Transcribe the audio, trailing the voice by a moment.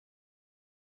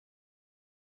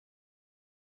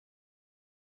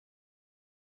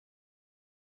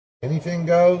Anything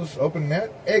goes, open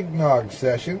net, eggnog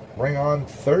session, bring on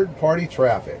third-party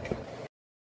traffic.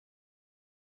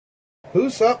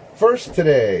 Who's up first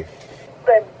today?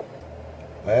 Good.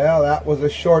 Well, that was a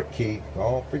short key.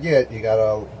 Don't forget, you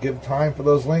gotta give time for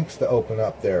those links to open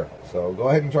up there. So go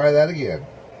ahead and try that again.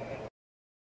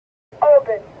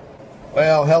 Alden.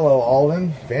 Well, hello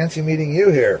Alden. Fancy meeting you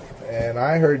here. And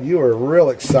I heard you were real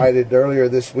excited earlier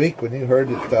this week when you heard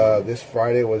that this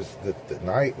Friday was the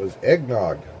night was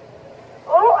eggnog.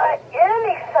 Oh, I am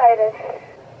excited.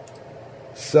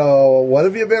 So, what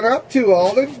have you been up to,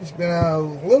 Alden? It's been a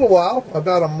little while,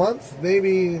 about a month,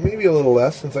 maybe a little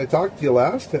less since I talked to you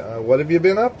last. What have you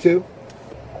been up to?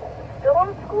 Still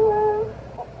in school.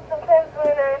 Sometimes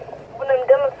when I'm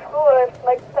done with school, I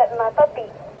like petting my puppy.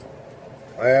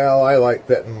 Well, I like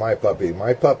petting my puppy.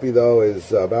 My puppy, though,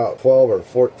 is about 12 or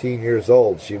 14 years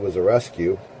old. She was a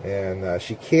rescue, and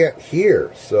she can't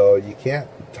hear, so you can't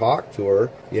talk to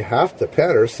her. You have to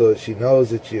pet her so that she knows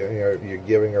that you're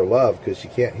giving her love, because she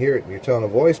can't hear it in your tone of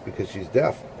voice because she's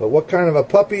deaf. But what kind of a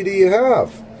puppy do you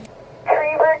have?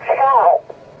 Retriever Chow.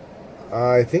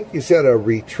 I think you said a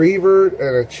retriever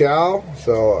and a chow,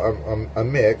 so a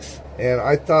mix. And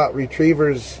I thought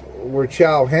retrievers were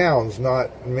chow hounds,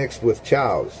 not mixed with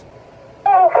chows.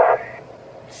 Oh,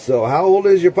 So how old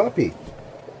is your puppy?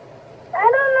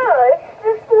 I don't know. It's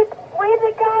just the way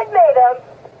that God made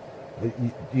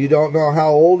him. You don't know how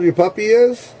old your puppy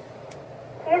is?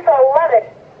 He's 11.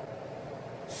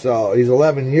 So he's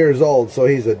 11 years old, so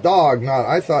he's a dog, not,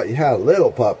 I thought you had a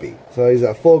little puppy. So he's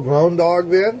a full-grown dog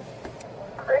then?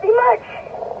 Pretty much.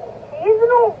 He's an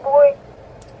old boy.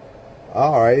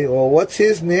 Alright, well what's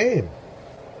his name?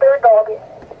 Third dog.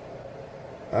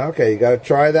 Okay, you got to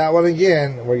try that one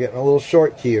again. We're getting a little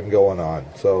short keying going on.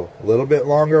 So a little bit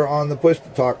longer on the push to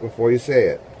talk before you say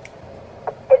it.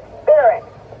 It's Baron.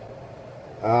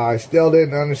 I still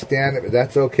didn't understand it, but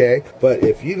that's okay. But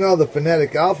if you know the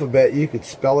phonetic alphabet, you could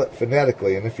spell it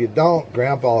phonetically. And if you don't,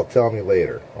 Grandpa will tell me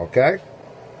later. Okay?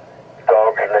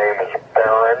 Dog's name is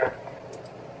Baron.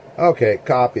 Okay,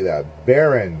 copy that.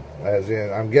 Baron, as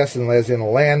in, I'm guessing as in a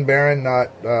land baron, not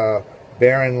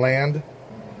barren land.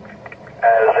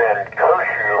 As in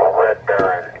Kershaw Red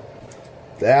Baron.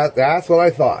 That's what I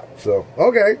thought. So,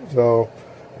 okay. So,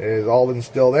 is Alden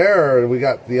still there, or we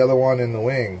got the other one in the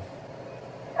wing?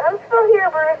 I'm still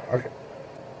here, Bruce. Okay.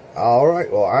 All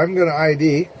right. Well, I'm going to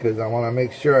ID because I want to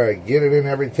make sure I get it in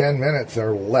every 10 minutes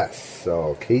or less.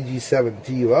 So,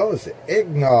 KG7TUL is the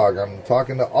eggnog. I'm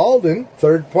talking to Alden,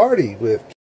 third party, with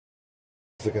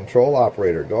the control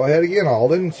operator. Go ahead again,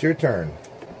 Alden. It's your turn.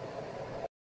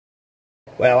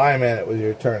 Well, I meant it was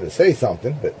your turn to say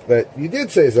something, but you did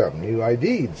say something. You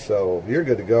ID'd, so you're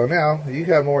good to go now. You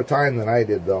have more time than I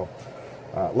did, though,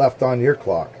 left on your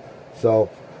clock.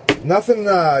 So, nothing,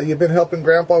 you've been helping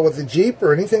Grandpa with the Jeep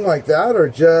or anything like that, or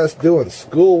just doing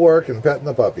schoolwork and petting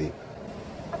the puppy?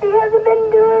 He hasn't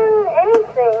been doing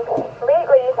anything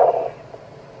lately.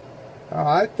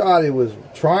 I thought he was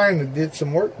trying to get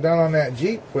some work done on that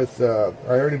Jeep with, I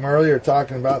heard him earlier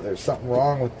talking about there's something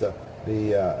wrong with the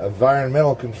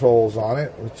environmental controls on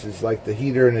it, which is like the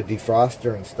heater and the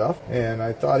defroster and stuff. And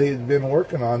I thought he'd been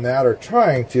working on that, or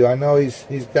trying to. I know he's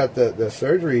got the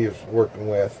surgery he's working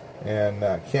with, and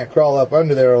can't crawl up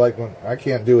under there like when I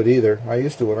can't do it either. I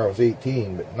used to when I was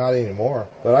 18, but not anymore.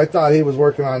 But I thought he was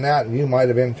working on that, and you might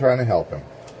have been trying to help him.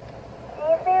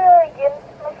 Can you say that again?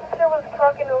 My sister was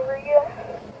talking over you.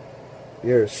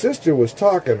 Your sister was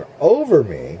talking over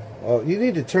me? Well, you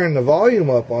need to turn the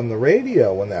volume up on the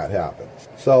radio when that happens.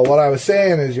 So what I was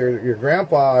saying is your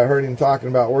grandpa, I heard him talking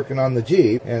about working on the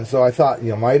Jeep, and so I thought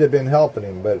you might have been helping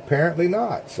him, but apparently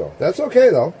not. So that's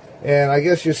okay, though. And I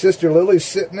guess your sister Lily's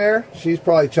sitting there. She's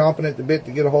probably chomping at the bit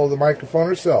to get a hold of the microphone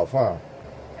herself, huh?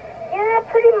 Yeah,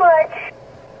 pretty much.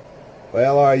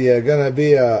 Well, are you going to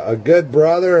be a good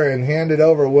brother and hand it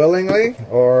over willingly?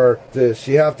 Or does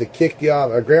she have to kick you off,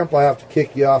 or Grandpa have to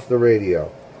kick you off the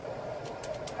radio?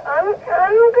 I'm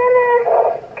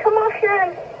gonna come off here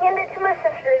and hand it to my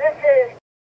sister. This is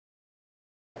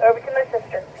over to my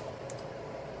sister.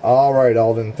 All right,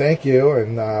 Alden, thank you,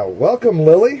 and welcome,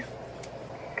 Lily.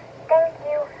 Thank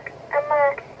you.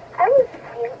 I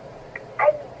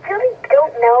really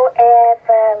don't know if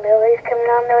Lily's coming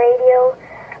on the radio,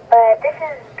 but this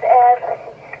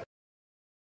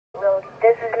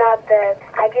is not the.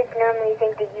 I just normally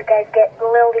think that you guys get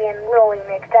Lily and Lily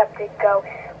mixed up to go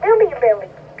Lily.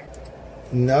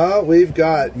 No, we've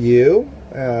got you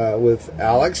with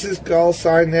Alex's call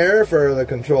sign there for the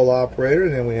control operator,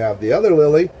 and then we have the other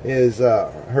Lily.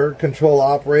 Her control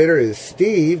operator is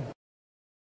Steve.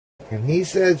 and he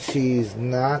said she's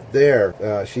not there.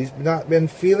 She's not been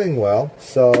feeling well.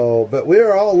 So, but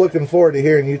we're all looking forward to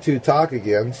hearing you two talk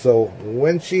again. So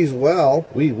when she's well,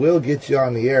 we will get you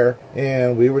on the air.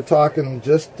 And we were talking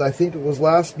just, I think it was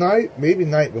last night, maybe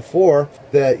night before,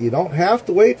 that you don't have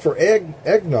to wait for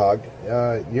eggnog.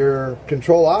 Your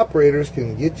control operators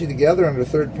can get you together under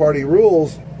third-party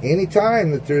rules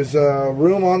anytime that there's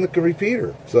room on the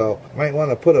repeater. So you might want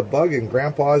to put a bug in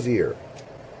Grandpa's ear.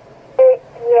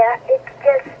 Yeah, it's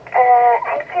just,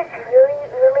 I just really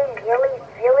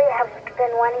have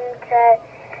been wanting to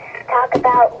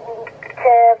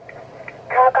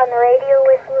talk on the radio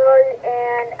with Lily,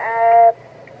 and,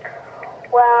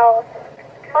 well,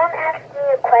 Mom asked me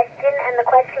a question, and the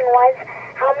question was,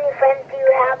 how many friends do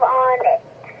you have on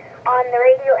the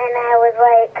radio? And I was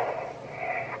like,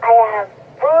 I have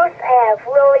Bruce, I have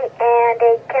Lily, and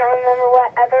I can't remember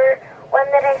what other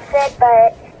one that I said,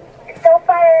 but so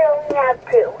far I only have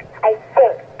 2, I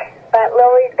think. But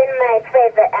Lily's been my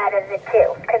favorite out of the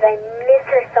 2, because I miss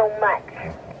her so much.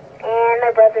 And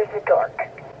my brother's a dork.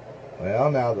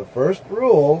 Well, now the first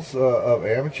rules of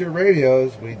amateur radio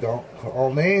is we don't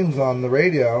call names on the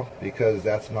radio because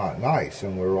that's not nice.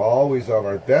 And we're always on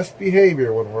our best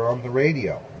behavior when we're on the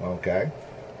radio, okay?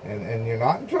 And you're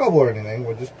not in trouble or anything.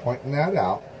 We're just pointing that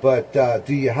out. But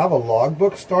do you have a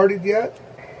logbook started yet?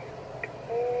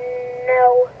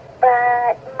 No,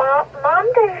 but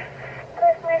Mom does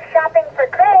Christmas shopping for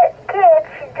kids.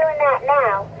 She's doing that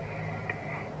now.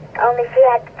 Only she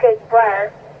had to take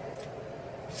Blair.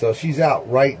 So she's out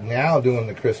right now doing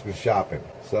the Christmas shopping.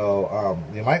 So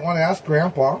you might want to ask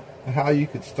Grandpa how you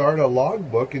could start a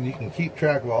logbook, and you can keep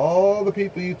track of all the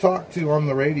people you talk to on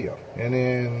the radio. And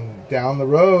then down the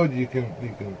road, you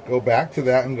can go back to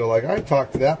that and go like, I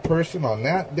talked to that person on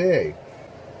that day.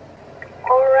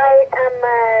 All right,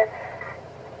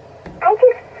 I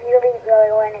just really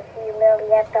want to see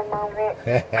Lily at the moment.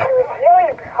 I was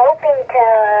really hoping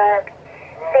to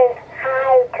say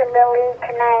hi to Lily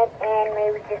tonight and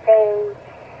maybe just say,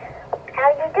 how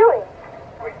you doing?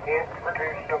 We can't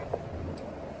produce them.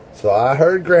 So I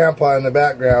heard Grandpa in the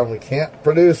background, we can't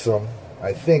produce them,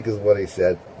 I think is what he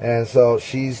said. And so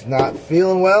she's not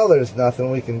feeling well, there's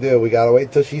nothing we can do. We got to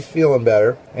wait till she's feeling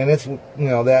better. And it's,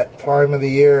 that time of the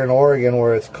year in Oregon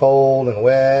where it's cold and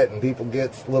wet and people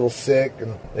get a little sick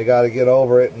and they got to get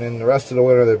over it. And then the rest of the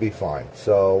winter they'll be fine.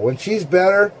 So when she's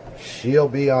better, she'll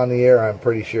be on the air, I'm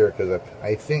pretty sure, because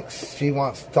I think she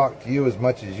wants to talk to you as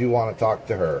much as you want to talk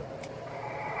to her.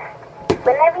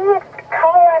 Whenever you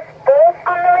call us both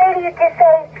on the radio, just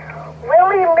say,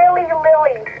 Lily.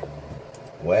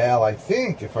 Well, I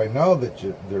think if I know that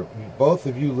both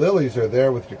of you Lilies are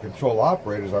there with your control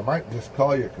operators, I might just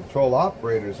call your control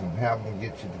operators and have them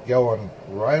get you going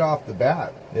right off the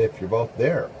bat if you're both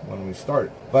there when we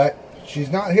start. But she's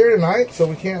not here tonight, so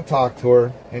we can't talk to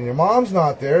her. And your mom's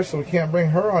not there, so we can't bring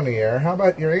her on the air. How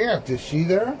about your aunt? Is she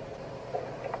there?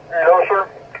 No, sir.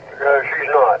 She's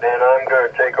not, and I'm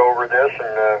going to take over this,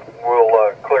 and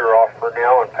we'll clear off for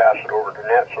now and pass it over to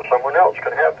Net so someone else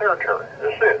can have their turn.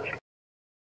 This is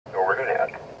over to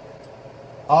Net.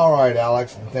 All right,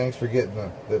 Alex, and thanks for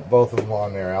getting both of them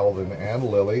on there, Alden and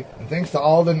Lily. And thanks to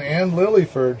Alden and Lily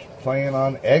for playing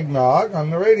on Eggnog on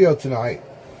the radio tonight.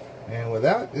 And with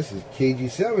that, this is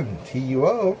KG7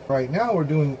 TUO. Right now, we're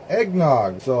doing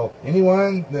Eggnog. So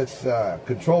anyone that's a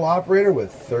control operator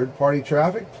with third-party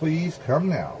traffic, please come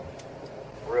now.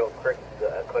 Real quick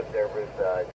there, Bruce.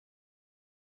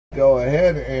 Go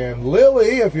ahead, and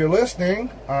Lily, if you're listening,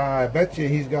 I bet you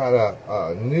he's got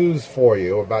a news for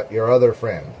you about your other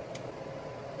friend.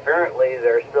 Apparently,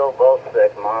 they're still both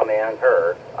sick, Mom and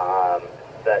her.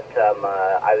 But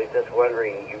I was just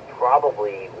wondering, you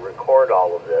probably record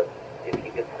all of this. If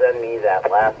you could send me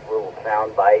that last little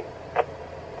sound bite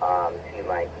to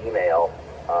my email,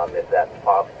 if that's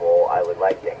possible, I would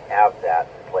like to have that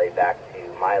to play back to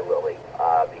my Lily,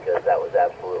 because that was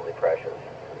absolutely precious.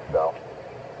 So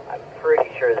I'm pretty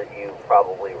sure that you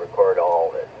probably record all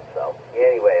of it. So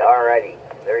anyway, alrighty,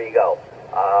 there you go.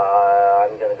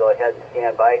 I'm going to go ahead and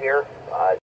stand by here.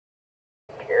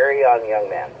 Carry on, young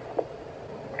man.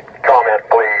 Comment,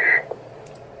 please.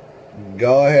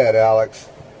 Go ahead, Alex.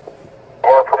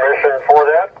 More permission for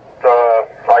that.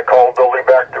 I called Lily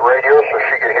back to radio so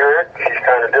she could hear it. She's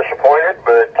kind of disappointed,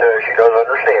 but she does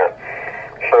understand.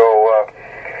 So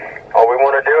all we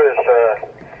want to do is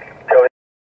tell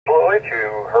Lily to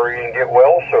hurry and get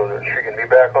well so that she can be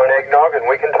back on Eggnog and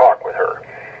we can talk with her.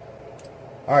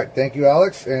 All right, thank you,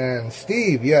 Alex. And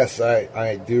Steve, yes,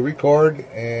 I do record,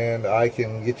 and I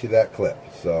can get you that clip.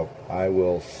 So I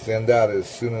will send that as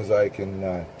soon as I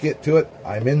can get to it.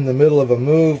 I'm in the middle of a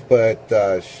move, but,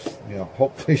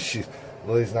 hopefully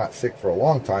Lily's not sick for a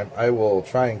long time. I will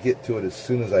try and get to it as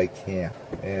soon as I can,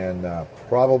 and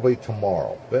probably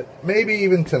tomorrow, but maybe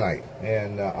even tonight,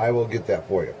 and I will get that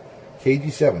for you.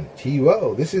 KG7,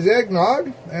 TWO. This is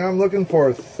Eggnog, and I'm looking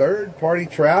for third-party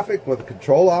traffic with a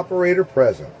control operator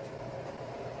present.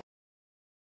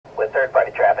 With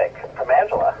third-party traffic from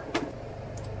Angela.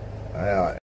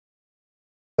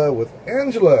 With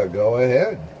Angela, go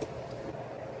ahead.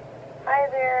 Hi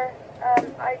there.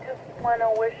 I just want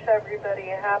to wish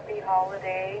everybody a happy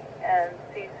holiday and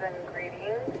season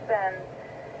greetings, and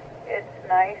it's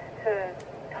nice to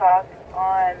talk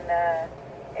on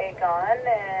EggNog,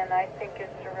 and I think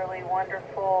it's a really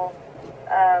wonderful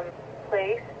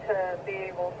place to be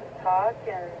able to talk,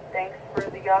 and thanks for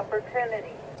the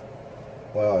opportunity.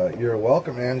 Well, you're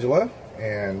welcome, Angela,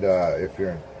 and if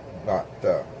you're not,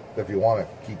 if you want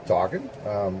to keep talking,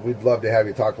 we'd love to have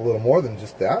you talk a little more than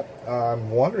just that.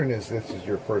 I'm wondering if this is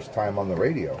your first time on the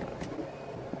radio.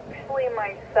 Actually,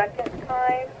 my second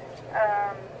time,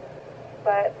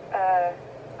 but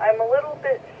I'm a little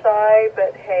bit shy,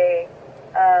 but hey,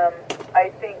 I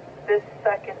think this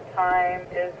second time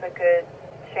is a good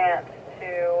chance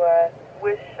to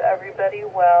wish everybody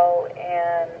well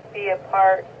and be a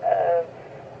part of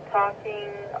talking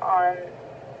on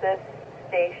this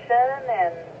station.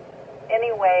 And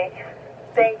anyway,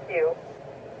 thank you.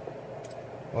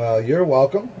 Well, you're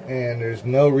welcome, and there's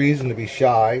no reason to be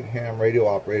shy. Ham radio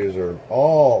operators are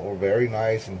all very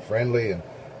nice and friendly and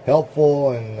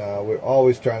helpful, and we're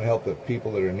always trying to help the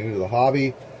people that are new to the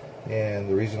hobby. And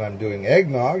the reason I'm doing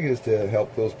EggNog is to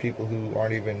help those people who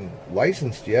aren't even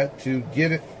licensed yet to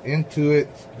get into it,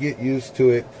 get used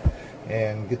to it,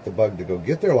 and get the bug to go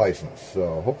get their license.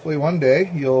 So hopefully one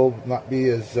day you'll not be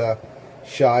as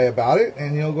shy about it,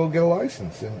 and you'll go get a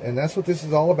license. And that's what this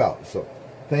is all about. So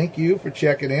thank you for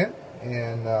checking in,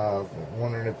 and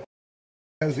wondering if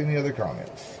has any other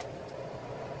comments.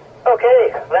 Okay,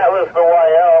 that was the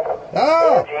YL,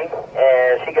 Angie,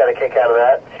 and she got a kick out of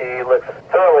that. She looks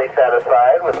thoroughly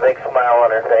satisfied with a big smile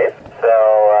on her face, so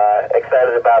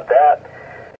excited about that.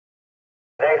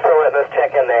 Thanks for letting us check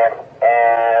in there,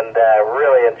 and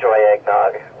really enjoy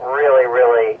EggNog. Really,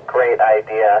 really great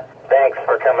idea. Thanks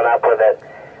for coming up with it.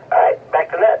 All right, back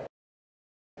to net.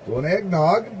 Doing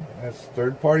EggNog, that's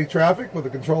third-party traffic with a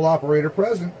control operator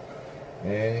present.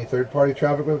 Any third-party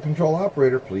traffic with a control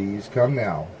operator, please come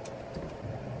now.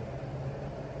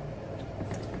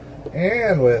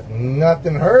 And with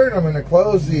nothing heard, I'm going to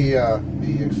close the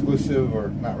exclusive, or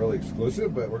not really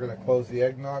exclusive, but we're going to close the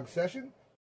EggNog session.